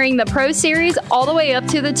carrying the Pro Series all the way up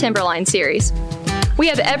to the Timberline Series. We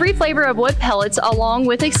have every flavor of wood pellets along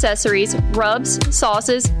with accessories, rubs,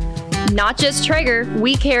 sauces. Not just Traeger,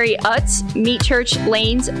 we carry Utz, Meat Church,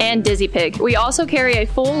 Lanes, and Dizzy Pig. We also carry a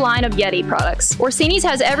full line of Yeti products. Orsini's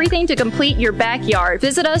has everything to complete your backyard.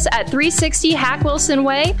 Visit us at 360 Hack Wilson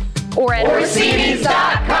Way or at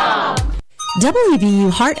Orsinis.com.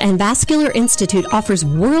 WVU Heart and Vascular Institute offers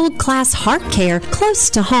world-class heart care close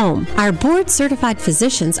to home. Our board-certified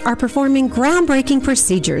physicians are performing groundbreaking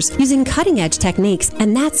procedures using cutting-edge techniques,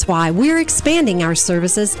 and that's why we're expanding our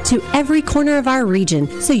services to every corner of our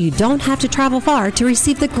region, so you don't have to travel far to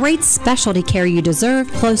receive the great specialty care you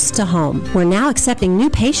deserve close to home. We're now accepting new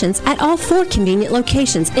patients at all 4 convenient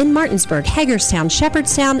locations in Martinsburg, Hagerstown,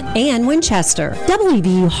 Shepherdstown, and Winchester.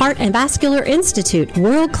 WVU Heart and Vascular Institute,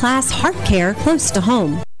 world-class heart care close to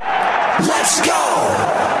home. Let's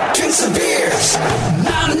go! Drink some beers!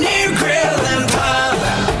 Mountaineer Grill and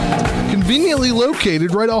Pub! Conveniently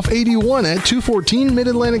located right off 81 at 214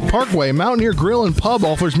 Mid-Atlantic Parkway, Mountaineer Grill and Pub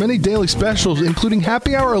offers many daily specials, including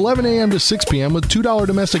happy hour 11 a.m. to 6 p.m. with $2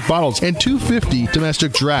 domestic bottles and $2.50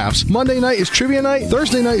 domestic drafts. Monday night is trivia night,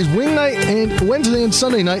 Thursday night is wing night, and Wednesday and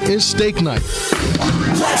Sunday night is steak night.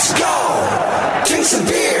 Let's go! Drink some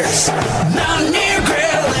beers! Mountaineer Grill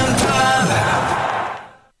and Pub!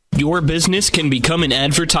 Your business can become an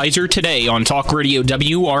advertiser today on Talk Radio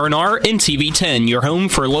WRNR and TV10, your home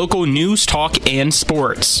for local news, talk, and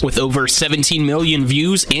sports. With over 17 million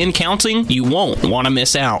views and counting, you won't want to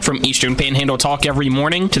miss out. From Eastern Panhandle Talk every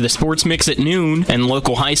morning to the Sports Mix at noon and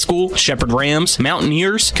local high school, Shepherd Rams,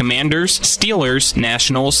 Mountaineers, Commanders, Steelers,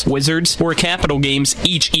 Nationals, Wizards, or Capital games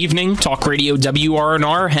each evening, Talk Radio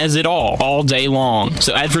WRNR has it all day long.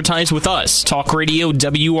 So advertise with us, Talk Radio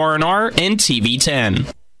WRNR and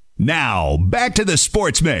TV10. Now, back to the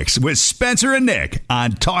Sports Mix with Spencer and Nick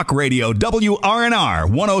on Talk Radio WRNR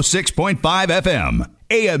 106.5 FM,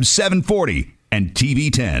 AM 740, and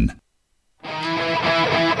TV 10.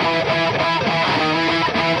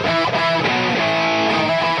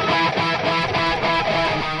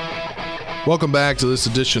 Welcome back to this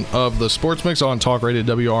edition of the Sports Mix on Talk Radio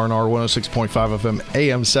WRNR 106.5 FM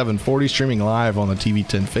AM 740, streaming live on the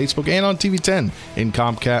TV10 Facebook and on TV10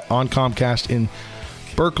 on Comcast in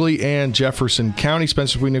Berkeley and Jefferson County.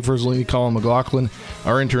 Spencer Queen, Nick Verzolini, Colin McLaughlin,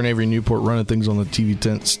 our intern Avery Newport, running things on the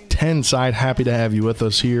TV10 side. Happy to have you with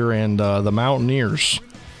us here. And the Mountaineers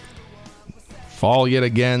fall yet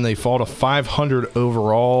again. They fall to 500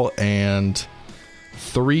 overall and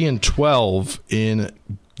 3-12 in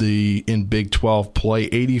Big 12 play,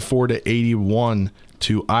 84-81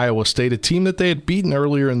 to Iowa State, a team that they had beaten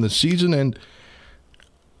earlier in the season. And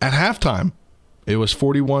at halftime, it was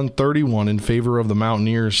 41-31 in favor of the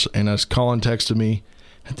Mountaineers. And as Colin texted me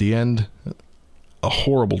at the end, a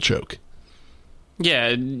horrible choke. Yeah,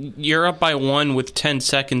 you're up by 1 with 10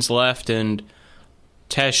 seconds left, and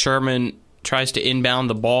Taz Sherman tries to inbound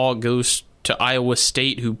the ball, goes to Iowa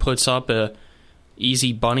State, who puts up a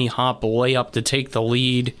easy bunny hop layup to take the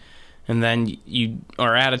lead, and then you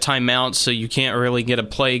are out of timeout, so you can't really get a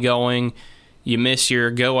play going. You miss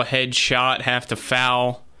your go-ahead shot, have to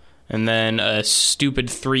foul, and then a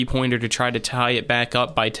stupid three-pointer to try to tie it back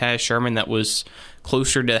up by Taz Sherman that was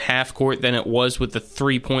closer to half court than it was with the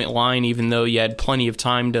three-point line, even though you had plenty of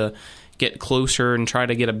time to get closer and try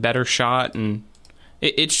to get a better shot. And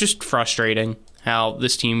it's just frustrating how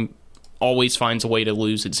this team always finds a way to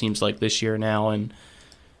lose, it seems like, this year now, and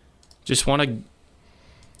just want to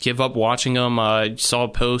give up watching them. I saw a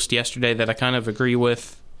post yesterday that I kind of agree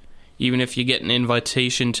with. Even if you get an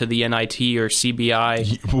invitation to the NIT or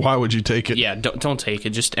CBI, why would you take it? Yeah, don't take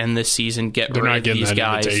it. Just end this season. Get rid of these guys. They're not getting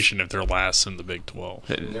that invitation if they're last in the Big 12.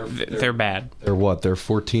 They're bad. They're what? They're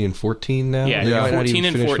 14-14 now. Yeah,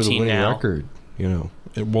 14-14 now. Record, you know.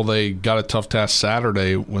 Well, they got a tough task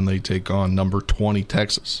Saturday when they take on number 20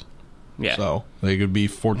 Texas. Yeah. So they could be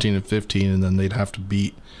 14-15, and then they'd have to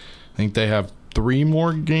beat. I think they have 3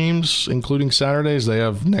 more games, including Saturdays. They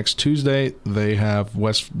have next Tuesday. They have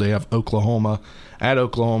Oklahoma at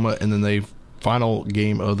Oklahoma, and then they final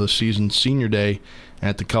game of the season, Senior Day,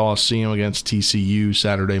 at the Coliseum against TCU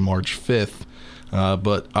Saturday, March 5th.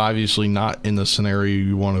 But obviously not in the scenario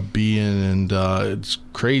you want to be in, and it's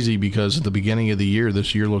crazy because at the beginning of the year,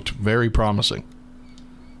 this year looked very promising.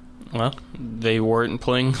 Well, they weren't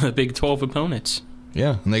playing the Big 12 opponents.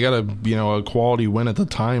 Yeah, and they got a quality win at the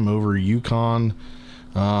time over UConn.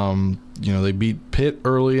 They beat Pitt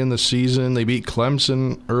early in the season. They beat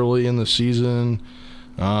Clemson early in the season.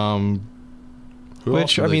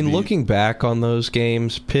 Looking back on those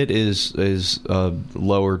games, Pitt is a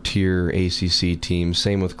lower tier ACC team.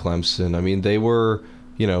 Same with Clemson. I mean, they were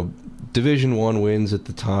Division I wins at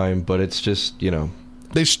the time, but it's just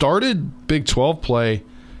they started Big 12 play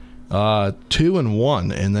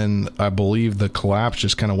 2-1, and then I believe the collapse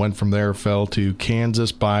just kind of went from there. Fell to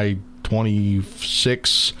Kansas by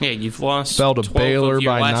 26. Yeah, you've lost. Fell to 12 Baylor of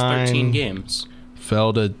your by last 9. 13 games.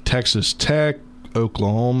 Fell to Texas Tech,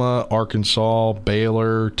 Oklahoma, Arkansas,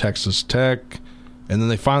 Baylor, Texas Tech, and then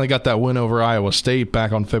they finally got that win over Iowa State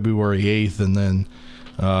back on February 8th, and then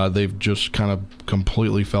they've just kind of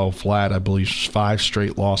completely fell flat. I believe 5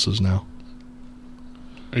 straight losses now.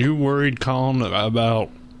 Are you worried, Colin,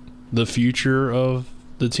 about the future of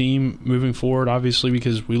the team moving forward? Obviously,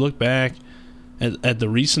 because we look back at the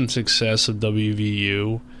recent success of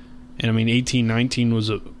WVU, and I mean 18-19 was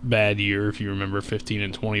a bad year if you remember,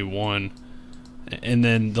 15-21, and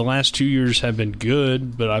then the last 2 years have been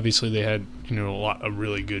good, but obviously they had a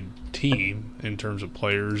really good team in terms of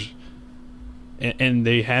players, and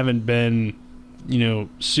they haven't been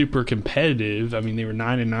super competitive. I mean, they were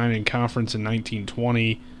 9-9 in conference in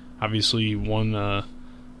 19-20. Obviously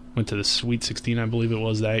went to the Sweet 16, I believe it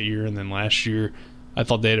was, that year. And then last year, I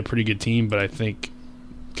thought they had a pretty good team, but I think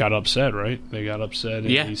got upset, right? They got upset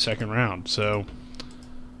in the second round. So,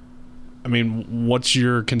 I mean, what's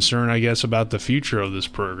your concern, I guess, about the future of this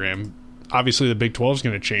program? Obviously, the Big 12 is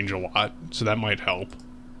going to change a lot, so that might help.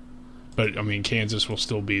 But, I mean, Kansas will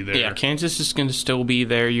still be there. Yeah, Kansas is going to still be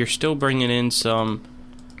there. You're still bringing in some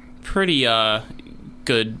pretty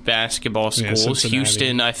good basketball schools.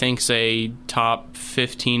 Houston, I think, is a top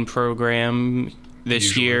 15 program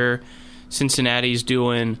this year. Cincinnati's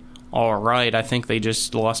doing all right. I think they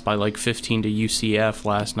just lost by like 15 to UCF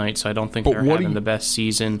last night, so I don't think they're having the best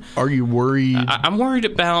season. Are you worried? I'm worried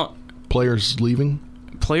about players leaving.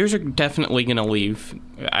 Players are definitely going to leave.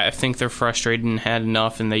 I think they're frustrated and had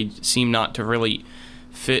enough, and they seem not to really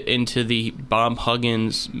fit into the Bob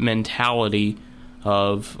Huggins mentality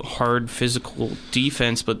of hard physical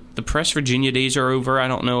defense. But the Press Virginia days are over. I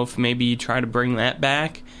don't know if maybe you try to bring that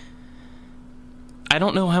back. I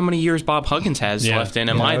don't know how many years Bob Huggins has left in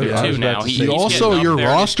him either, too, now. Also, your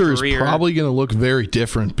roster is probably going to look very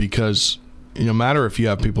different because no matter if you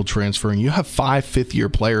have people transferring, you have 5 fifth-year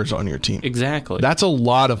players on your team. Exactly. That's a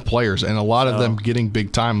lot of players, and a lot of them getting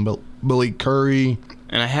big time. Malik Curry.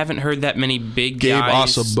 And I haven't heard that many big Gabe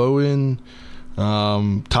guys. Gabe Osabowen,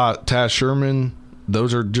 Taz Sherman.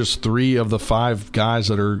 Those are just 3 of the 5 guys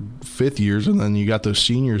that are fifth years, and then you got those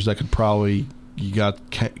seniors that could probably. You got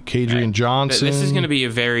Kadrian Johnson. This is going to be a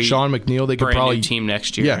very Sean McNeil. They could probably new team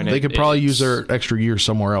next year. Yeah, they could probably use their extra year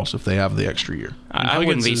somewhere else if they have the extra year. I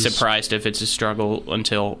wouldn't be surprised if it's a struggle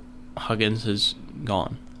until Huggins is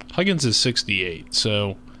gone. Huggins is 68,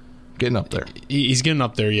 so getting up there. He's getting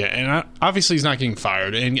up there, yeah. And obviously he's not getting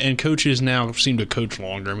fired. And coaches now seem to coach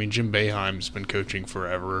longer. I mean, Jim Boeheim's been coaching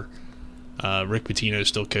forever. Rick Pitino's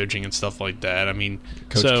still coaching and stuff like that. I mean,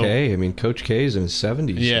 Coach K. I mean, Coach K is in his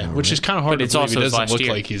 70s. Yeah, now, which right? is kind of hard But to it's believe. also It doesn't look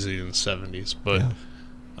year. like he's in his 70s. But,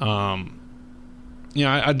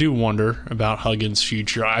 I do wonder about Huggins'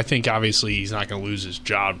 future. I think obviously he's not going to lose his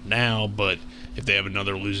job now, but if they have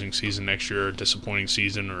another losing season next year, or a disappointing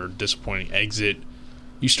season, or a disappointing exit,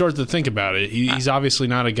 you start to think about it. He's obviously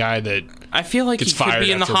not a guy that I feel like gets he could fired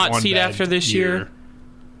be in the after hot one seat bad after this year.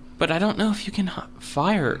 But I don't know if you can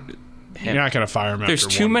fire him. You're not going to fire him There's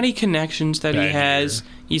after too one many connections that he bad has. year.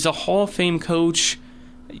 He's a Hall of Fame coach.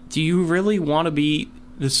 Do you really want to be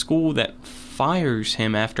the school that fires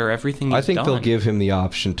him after everything he's done? I think they'll give him the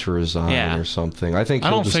option to resign or something. I think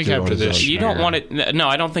he'll just do it on his own. You don't want it. No,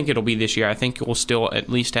 I don't think it'll be this year. I think we'll still at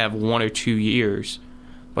least have 1 or 2 years.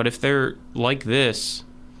 But if they're like this,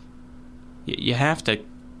 you have to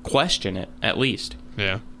question it at least.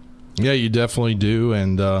 Yeah. Yeah, you definitely do.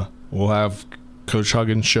 And we'll have Coach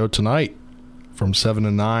Huggins' show tonight from 7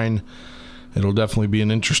 to 9. It'll definitely be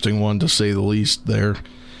an interesting one, to say the least, there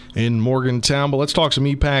in Morgantown. But let's talk some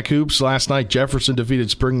EPAC hoops. Last night, Jefferson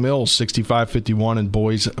defeated Spring Mills 65-51 in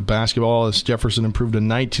boys basketball as Jefferson improved to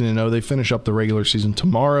 19-0. They finish up the regular season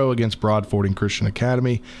tomorrow against Broadford and Christian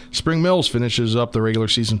Academy. Spring Mills finishes up the regular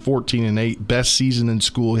season 14-8, best season in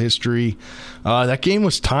school history. That game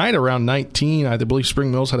was tied around 19. I believe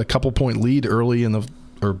Spring Mills had a couple-point lead early in the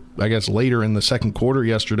or I guess later in the second quarter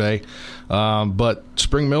yesterday. But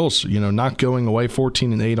Spring Mills, not going away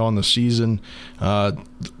 14-8 on the season,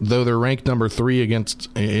 though they're ranked number 3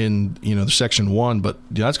 in the Section 1. But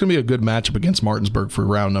that's going to be a good matchup against Martinsburg for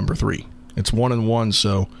round number 3. It's 1-1,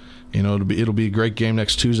 so it'll be a great game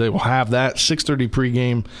next Tuesday. We'll have that 6:30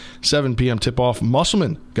 pregame, 7 p.m. tip-off.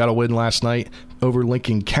 Musselman got a win last night over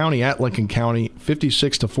Lincoln County at Lincoln County,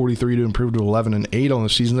 56-43 to improve to 11-8 on the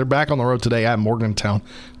season. They're back on the road today at Morgantown.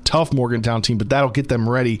 Tough Morgantown team, but that'll get them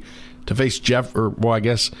ready to face I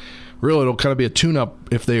guess really it'll kind of be a tune-up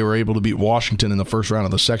if they were able to beat Washington in the first round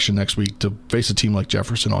of the section next week to face a team like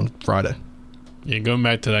Jefferson on Friday. Yeah, going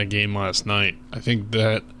back to that game last night, I think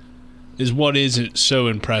that is what is so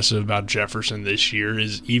impressive about Jefferson this year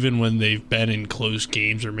is even when they've been in close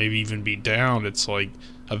games or maybe even be down, it's like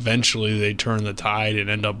eventually they turn the tide and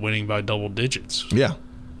end up winning by double digits. Yeah.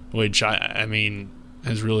 Which, I mean,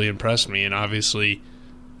 has really impressed me. And obviously,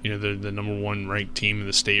 they're the number 1 ranked team in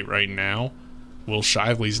the state right now. Will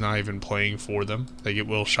Shively's not even playing for them. They get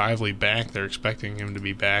Will Shively back. They're expecting him to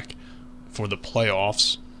be back for the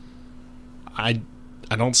playoffs. I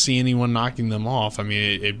don't see anyone knocking them off. I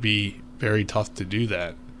mean, it'd be very tough to do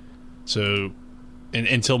that. So,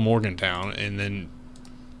 until Morgantown, and then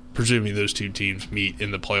presuming those two teams meet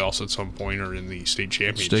in the playoffs at some point or in the state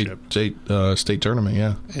championship. State tournament,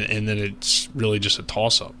 yeah. And then it's really just a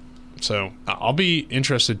toss-up. So, I'll be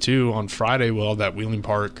interested, too, on Friday. We'll have that Wheeling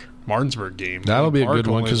Park Martinsburg game. That'll be a good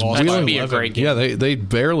one because Wheeling be a great game. Yeah, they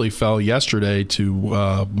barely fell yesterday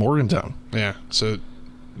to Morgantown. Yeah, so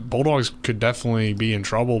Bulldogs could definitely be in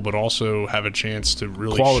trouble, but also have a chance to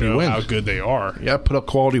really show how good they are. Yeah, put up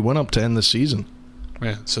quality win up to end the season.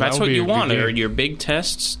 Yeah, so that's what you want. Are your big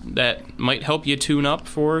tests that might help you tune up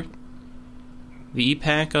for the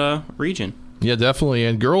EPAC region. Yeah, definitely.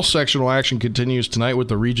 And girls sectional action continues tonight with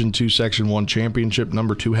the Region 2 Section 1 Championship.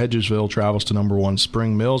 Number 2 Hedgesville travels to number 1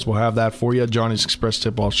 Spring Mills. We'll have that for you. Johnny's Express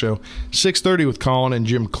Tip-Off Show, 6:30 with Colin and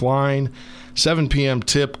Jim Klein. 7 p.m.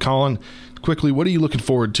 tip. Colin, quickly, what are you looking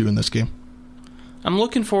forward to in this game? I'm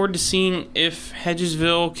looking forward to seeing if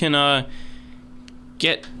Hedgesville can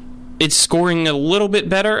get its scoring a little bit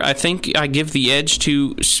better. I think I give the edge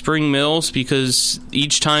to Spring Mills because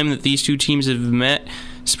each time that these two teams have met,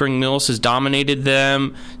 Spring Mills has dominated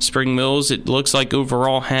them. Spring Mills, it looks like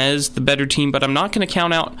overall has the better team, but I'm not going to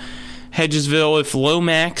count out Hedgesville. If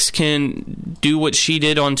Lomax can do what she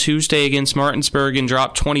did on Tuesday against Martinsburg and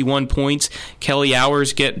drop 21 points, Kelly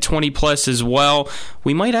Hours get 20-plus as well,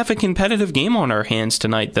 we might have a competitive game on our hands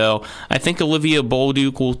tonight, though. I think Olivia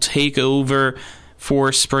Bolduc will take over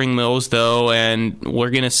for Spring Mills, though, and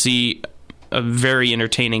we're going to see a very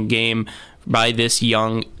entertaining game by this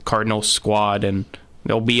young Cardinals squad, and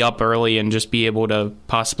they'll be up early and just be able to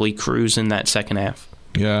possibly cruise in that second half.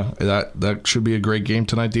 Yeah, that should be a great game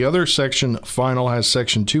tonight. The other section final has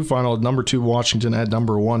Section 2 final. Number 2 Washington at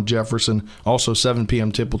number 1 Jefferson. Also 7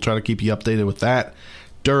 p.m. tip. We'll try to keep you updated with that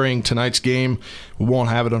during tonight's game. We won't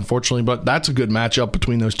have it, unfortunately, but that's a good matchup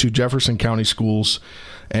between those two Jefferson County schools,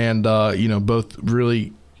 and both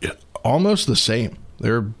really almost the same.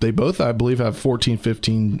 They both, I believe, have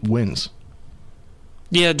 14-15 wins.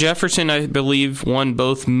 Yeah, Jefferson, I believe, won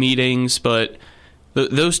both meetings, but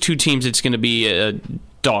those two teams, it's going to be a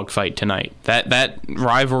dogfight tonight. That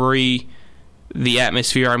rivalry, the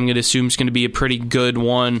atmosphere, I'm going to assume, is going to be a pretty good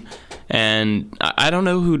one. And I don't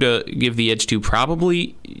know who to give the edge to.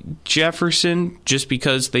 Probably Jefferson, just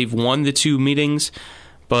because they've won the two meetings.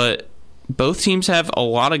 But both teams have a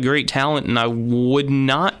lot of great talent, and I would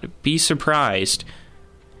not be surprised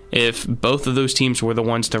if both of those teams were the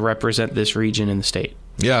ones to represent this region in the state.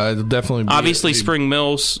 Yeah, it'll definitely be. Obviously, Spring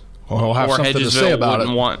Mills will have or something to say Hedgesville about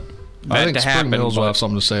wouldn't it. want that I think to Spring happen. Mills will have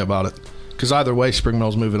something to say about it. Because either way, Spring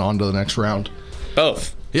Mills moving on to the next round.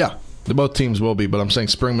 Both. Yeah, both teams will be, but I'm saying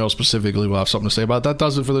Spring Mills specifically will have something to say about it. That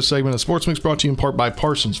does it for this segment of Sports Mix, brought to you in part by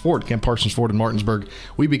Parsons Ford. Camp Parsons Ford in Martinsburg.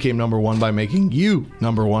 We became number 1 by making you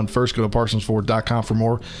number 1. First, go to ParsonsFord.com for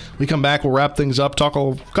more. We come back, we'll wrap things up, talk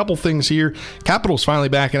a couple things here. Capitals finally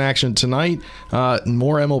back in action tonight.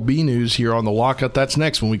 More MLB news here on the Lockout. That's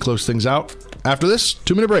next when we close things out. After this,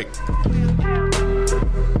 2-minute break.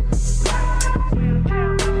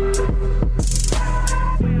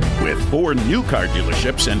 With 4 new car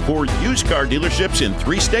dealerships and 4 used car dealerships in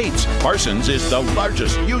 3 states, Parsons is the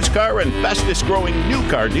largest used car and fastest growing new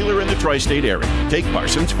car dealer in the tri-state area. Take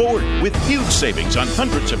Parsons Ford with huge savings on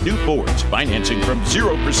hundreds of new Fords, financing from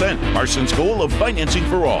 0%, Parsons' goal of financing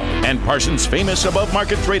for all, and Parsons' famous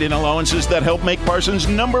above-market trade-in allowances that help make Parsons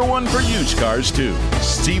number 1 for used cars too.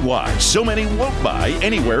 See why so many won't buy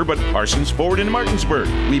anywhere but Parsons Ford in Martinsburg.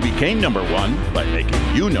 We became number 1 by making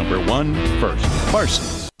you number 1 first.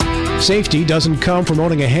 Parsons. Safety doesn't come from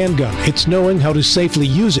owning a handgun. It's knowing how to safely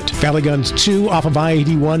use it. Valley Guns 2 off of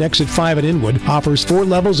I-81 Exit 5 at Inwood offers 4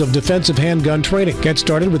 levels of defensive handgun training. Get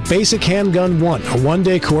started with Basic Handgun 1, a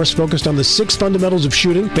 1-day course focused on the 6 fundamentals of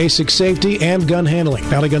shooting, basic safety, and gun handling.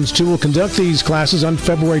 Valley Guns 2 will conduct these classes on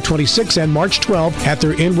February 26 and March 12 at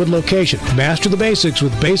their Inwood location. Master the basics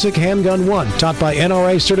with Basic Handgun 1, taught by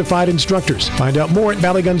NRA certified instructors. Find out more at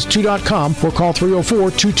valleyguns2.com or call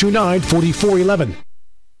 304-229-4411.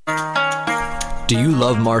 Do you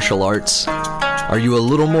love martial arts? Are you a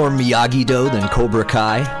little more Miyagi-Do than Cobra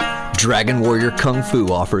Kai? Dragon Warrior Kung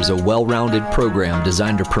Fu offers a well-rounded program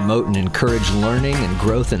designed to promote and encourage learning and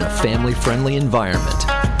growth in a family-friendly environment.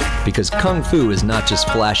 Because Kung Fu is not just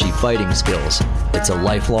flashy fighting skills, it's a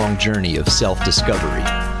lifelong journey of self-discovery.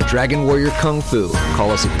 Dragon Warrior Kung Fu.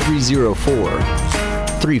 Call us at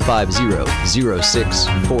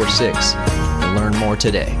 304-350-0646 and learn more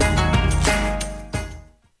today.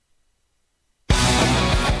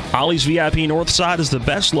 Ollie's VIP Northside is the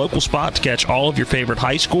best local spot to catch all of your favorite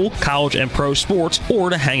high school, college, and pro sports,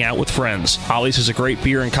 or to hang out with friends. Ollie's has a great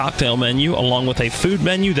beer and cocktail menu, along with a food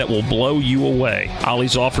menu that will blow you away.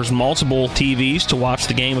 Ollie's offers multiple TVs to watch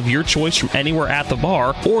the game of your choice from anywhere at the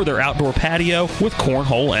bar, or their outdoor patio with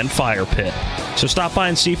cornhole and fire pit. So stop by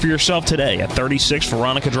and see for yourself today at 36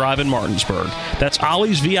 Veronica Drive in Martinsburg. That's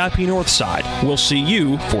Ollie's VIP Northside. We'll see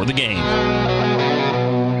you for the game.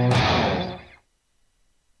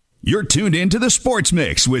 You're tuned in to the Sports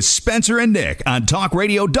Mix with Spencer and Nick on Talk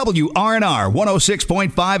Radio WRNR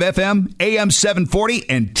 106.5 FM, AM 740,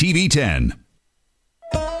 and TV 10.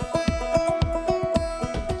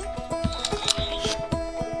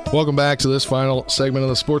 Welcome back to this final segment of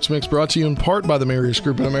the Sports Mix, brought to you in part by the Marius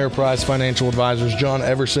Group and Ameriprise Financial Advisors, John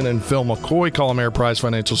Everson and Phil McCoy. Call Ameriprise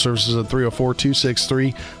Financial Services at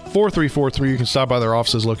 304-263-4343. You can stop by their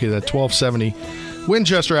offices located at 1270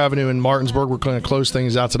 Winchester Avenue in Martinsburg. We're going to close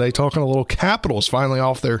things out today talking a little Capitals finally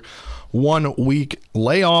off their 1-week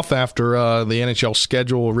layoff after the NHL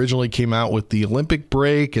schedule originally came out with the Olympic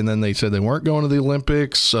break, and then they said they weren't going to the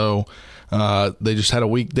Olympics, so they just had a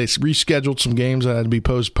week. They rescheduled some games that had to be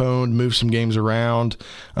postponed, moved some games around,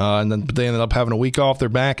 and then they ended up having a week off. They're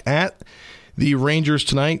back at the Rangers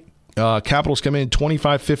tonight. Capitals come in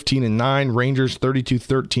 25-15-9. Rangers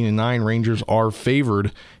 32-13-9. Rangers are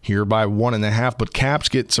favored here by 1.5, but Caps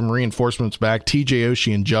get some reinforcements back. TJ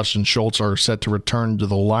Oshie and Justin Schultz are set to return to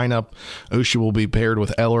the lineup. Oshie will be paired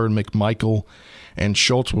with Eller and McMichael, and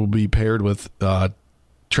Schultz will be paired with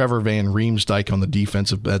Trevor Van Riemsdyk on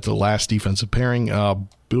the last defensive pairing.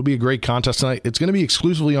 It'll be a great contest tonight. It's going to be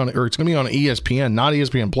exclusively on ESPN, not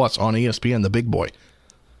ESPN Plus, on ESPN, the big boy.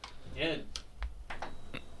 Yeah,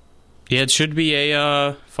 it should be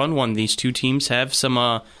a fun one. These two teams have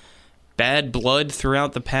some bad blood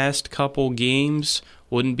throughout the past couple games.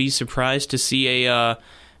 Wouldn't be surprised to see a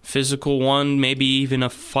physical one, maybe even a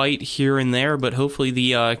fight here and there, but hopefully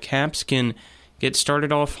the Caps can get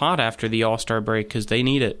started off hot after the All-Star break because they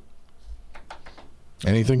need it.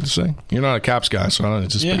 Anything to say? You're not a Caps guy, so I don't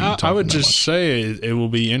anticipate you talking I would that just much. say it will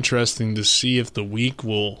be interesting to see if the week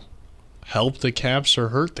will help the Caps or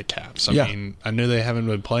hurt the Caps. I mean, I know they haven't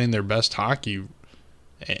been playing their best hockey,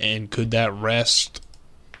 and could that rest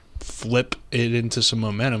flip it into some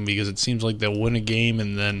momentum? Because it seems like they'll win a game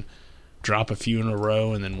and then drop a few in a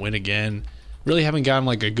row and then win again. Really haven't gotten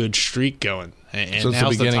like a good streak going. And Since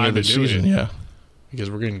now's the beginning of the season, yeah. Because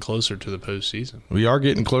we're getting closer to the postseason. We are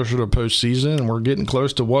getting closer to postseason, and we're getting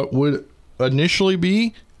close to what would initially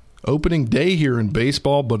be opening day here in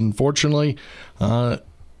baseball, but unfortunately,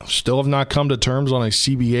 still have not come to terms on a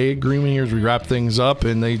CBA agreement here as we wrap things up.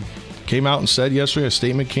 And they came out and said yesterday, a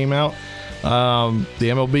statement came out, the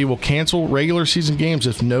MLB will cancel regular season games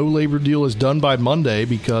if no labor deal is done by Monday,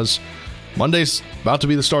 because Monday's about to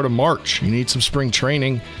be the start of March. You need some spring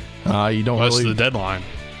training. You don't That's really the deadline.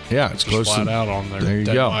 Yeah, it's close flat out on their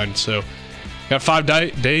deadline. Go. So, got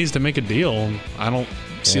 5 days to make a deal, and I don't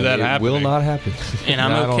see that happening. Will not happen. And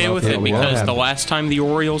I'm okay with it because the last time the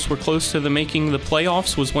Orioles were close to making the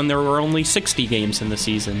playoffs was when there were only 60 games in the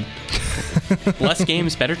season. Less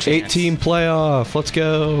games, better chance. 8-team playoff. Let's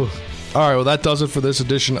go. All right, well, that does it for this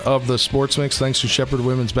edition of the Sports Mix. Thanks to Shepherd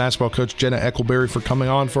women's basketball coach Jenna Eckleberry for coming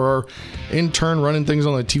on. For our intern running things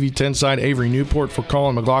on the TV10 side, Avery Newport. For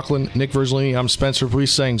Colin McLaughlin, Nick Verzolini, I'm Spencer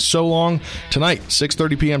Police saying so long. Tonight,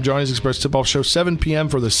 6:30 p.m., Johnny's Express Tip-Off Show, 7 p.m.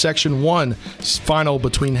 for the Section 1 final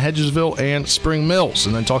between Hedgesville and Spring Mills.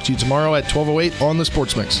 And then talk to you tomorrow at 12:08 on the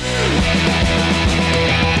Sports Mix.